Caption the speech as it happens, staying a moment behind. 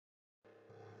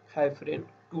Hi friend,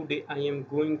 today I am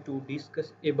going to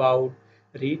discuss about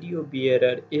radio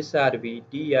bearer, SRB,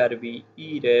 DRB,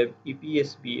 eRAB,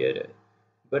 EPS bearer.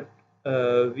 But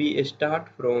we start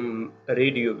from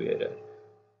radio bearer.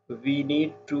 We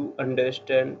need to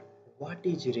understand what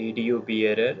is radio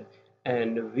bearer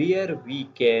and where we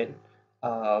can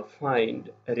find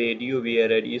radio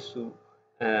bearer issue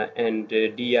and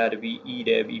DRB,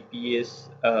 eRAB, EPS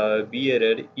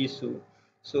bearer issue.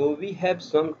 So we have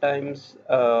sometimes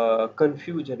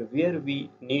confusion where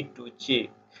we need to check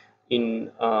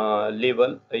in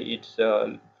level. It's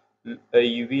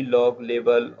UV log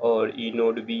level or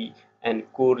eNode B and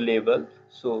core level.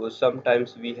 So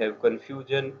sometimes we have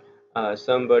confusion.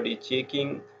 Somebody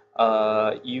checking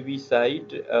UV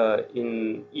side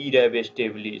in eRAB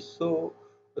established. So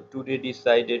today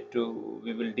decided to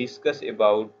we will discuss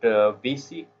about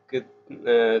basic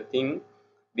thing,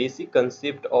 basic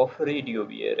concept of radio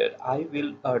bearer. I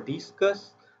will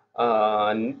discuss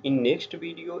in next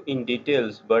video in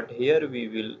details, but here we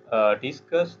will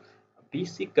discuss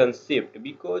basic concept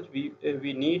because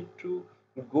we need to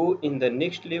go in the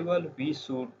next level. We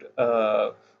should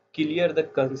clear the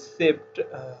concept,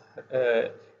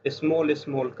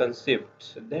 small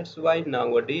concepts. That's why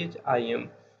nowadays I am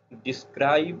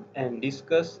describe and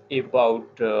discuss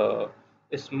about a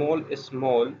small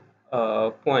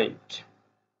point.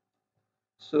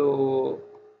 So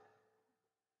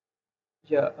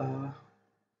yeah.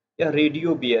 Yeah,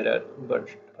 radio bearer. But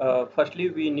firstly,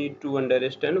 we need to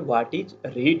understand what is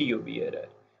radio bearer.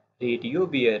 Radio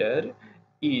bearer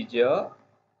is a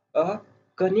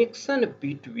connection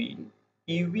between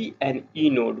EV and E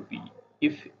node B.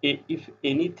 If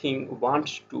anything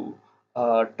wants to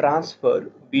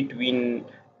transfer between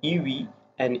EV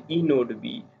and E node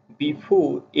B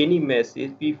before any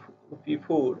message,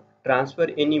 before transfer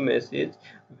any message,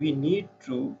 we need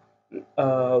to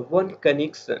one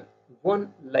connection,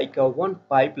 one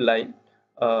pipeline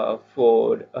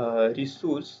for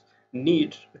resource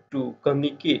need to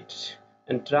communicate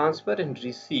and transfer and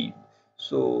receive.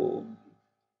 So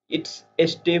it's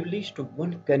established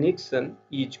one connection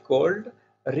is called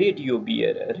radio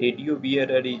bearer. Radio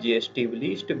bearer is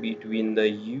established between the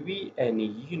UV and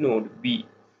E node B.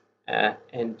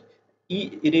 And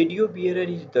radio bearer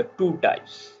is the two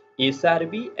types,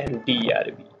 SRB and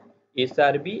DRB.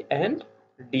 SRB and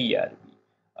DRB.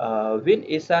 When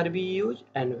SRB used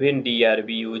and when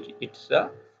DRB used, it's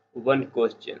one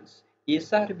question.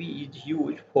 SRB is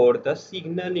used for the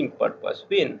signaling purpose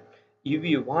when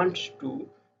UV wants to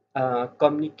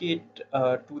communicate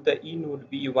to the E node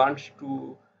B, wants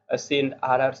to send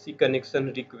RRC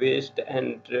connection request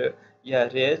and yeah,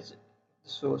 raise.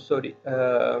 So sorry.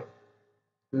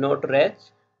 Not RAG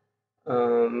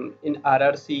in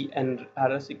RRC and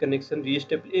RRC connection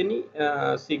reestablish any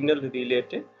signal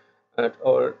related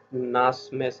or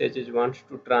NAS messages wants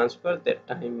to transfer that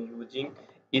time using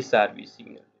SRB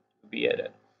signal bearer.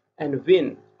 And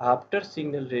when after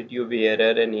signal radio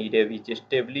bearer and eRAB is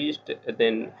established,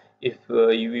 then if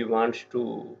UV wants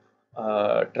to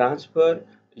transfer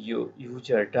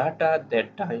user data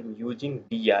that time using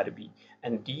DRB,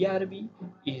 and DRB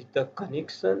is the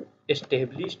connection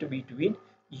established between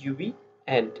UV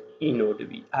and eNode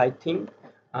B. I think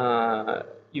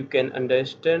you can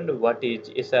understand what is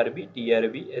SRB,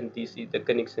 DRB, and this is the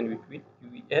connection between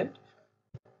UV and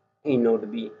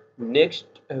eNode B. Next,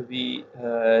 we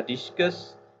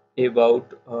discuss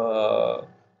about what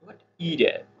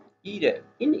eRAB. eRAB.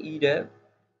 In eRAB,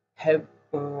 have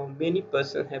many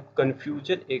persons have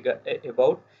confusion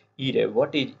about eRAB.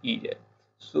 What is eRAB?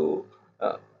 So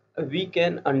we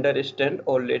can understand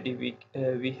already.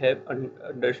 We have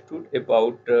understood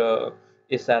about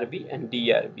SRB and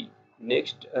DRB.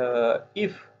 Next,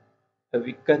 if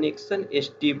we connection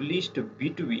established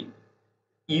between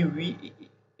EV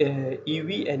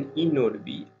and E node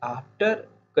B. After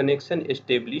connection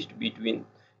established between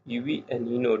UV and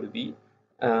E node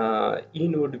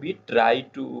B try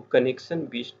to connection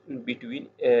between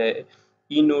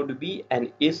E node B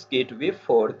and S gateway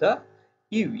for the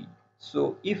EV.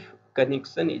 So if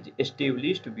connection is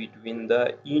established between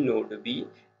the E node B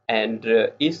and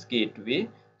S gateway,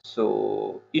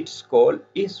 so it's called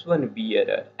S1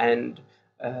 bearer, and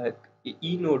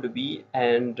E node B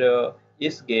and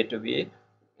S gateway,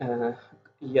 uh,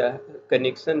 yeah,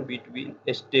 connection between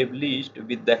established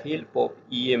with the help of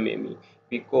EMME,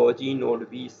 because E node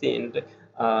B send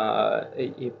a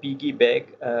piggyback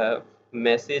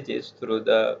messages through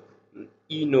the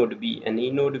E node B, and E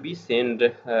node B send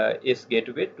S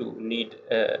gateway to need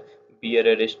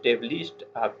bearer established.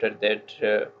 After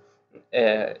that,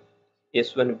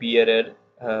 S1 bearer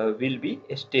will be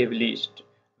established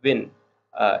when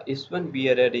S1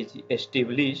 bearer is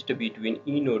established between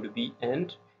E node B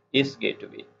and S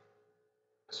gateway.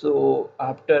 So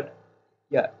after,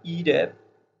 yeah, eRAB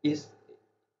is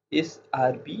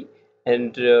SRB,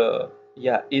 and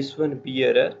S1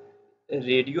 bearer,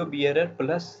 radio bearer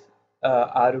plus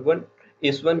R1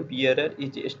 S1 bearer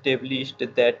is established.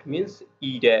 That means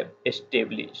eRAB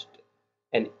established,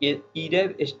 and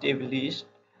eRAB established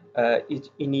is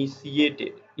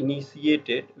initiated.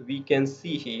 We can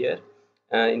see here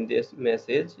in this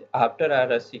message, after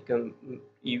RRC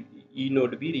E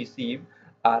node B receive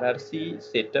RRC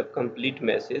setup complete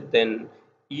message, then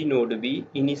E node B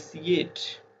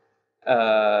initiate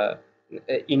uh,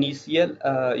 initial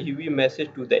UV message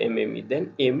to the MME,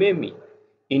 then MME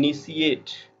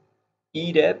initiate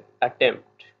eRAB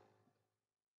attempt.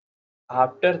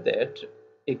 After that,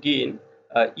 again,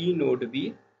 E node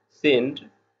B send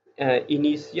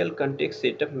initial context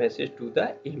setup message to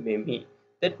the MME.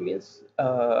 That means,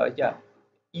 yeah,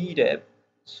 eRAB.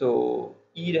 So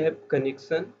eRAB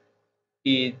connection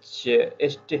is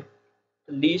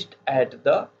established at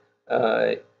the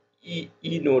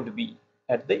node B,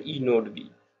 at the E node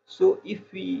B. So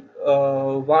if we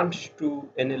want to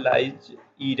analyze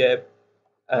eRAB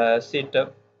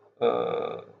setup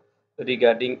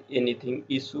regarding anything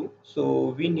issue,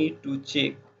 so we need to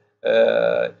check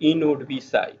E node B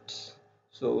sites.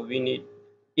 So we need,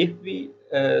 if we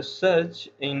search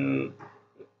in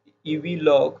EV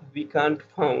log, we can't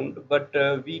found, but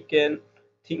we can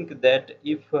think that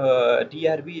if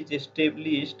DRB is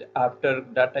established after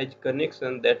data is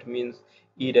connection, that means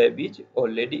eRAB is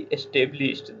already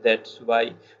established. That's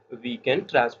why we can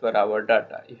transfer our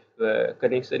data. If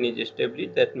connection is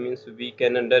established, that means we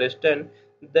can understand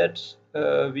that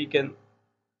we can,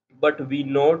 but we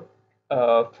not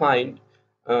find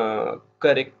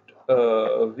correct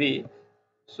way.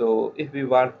 So if we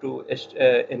want to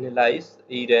analyze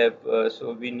eRAB,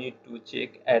 so we need to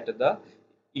check at the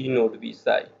eNode B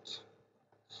site.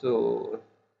 So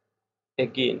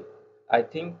again, I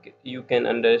think you can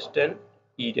understand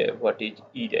eRAB, what is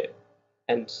eRAB.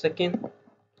 And second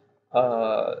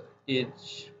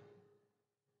is,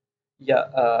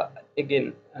 yeah,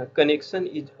 again, connection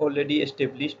is already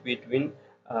established between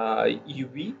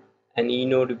UV and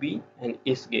eNode B and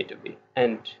S gateway,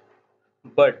 and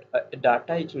but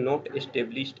data is not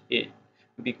established yet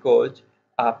because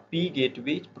a P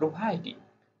gateway is providing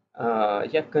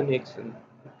yeah, connection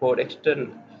for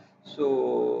external.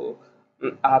 So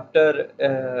after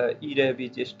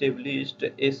eRAB is established,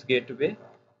 S gateway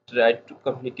try to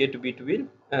communicate between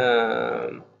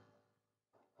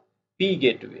P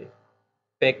gateway,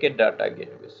 packet data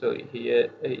gateway. So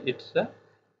here it's a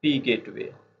P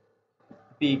gateway,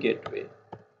 P gateway.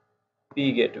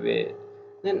 P gateway.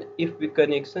 Then if the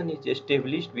connection is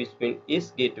established between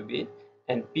S gateway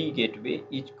and P gateway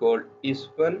is called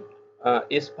S1,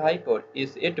 S5 or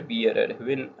S8 bearer.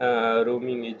 When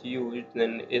roaming is used,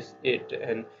 then S8,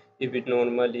 and if it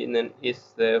normally, then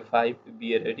S5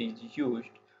 bearer is used.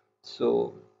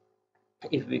 So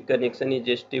if the connection is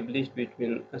established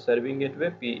between a serving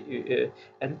gateway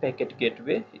and packet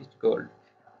gateway is called,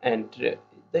 and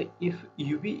if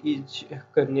UV is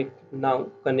now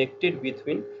connected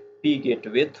between P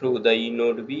gateway through the E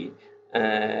node B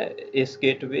S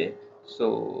gateway,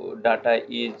 so data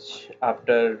is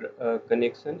after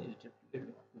connection is,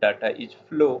 data is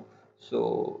flow.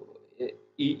 So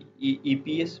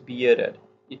EPS bearer,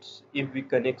 it's if the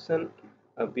connection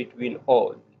between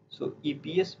all, so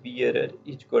EPS bearer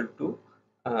is equal to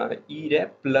eRAB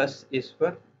plus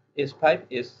S1 S5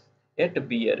 S8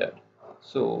 bearer.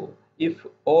 So if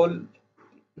all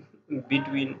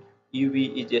between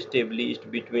UV is established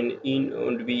between in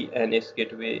and V and S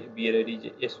gateway bearer is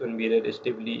S1 bearer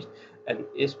established and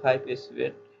S5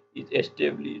 S8 is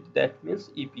established, that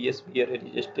means EPS bearer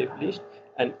is established,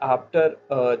 and after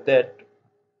that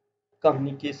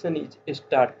communication is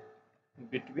start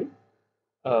between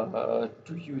to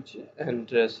user and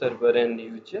server and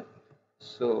user.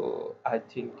 So I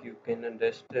think you can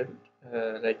understand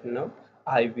right now.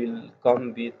 I will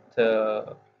come with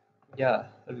yeah,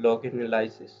 log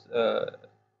analysis.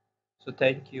 So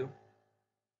thank you.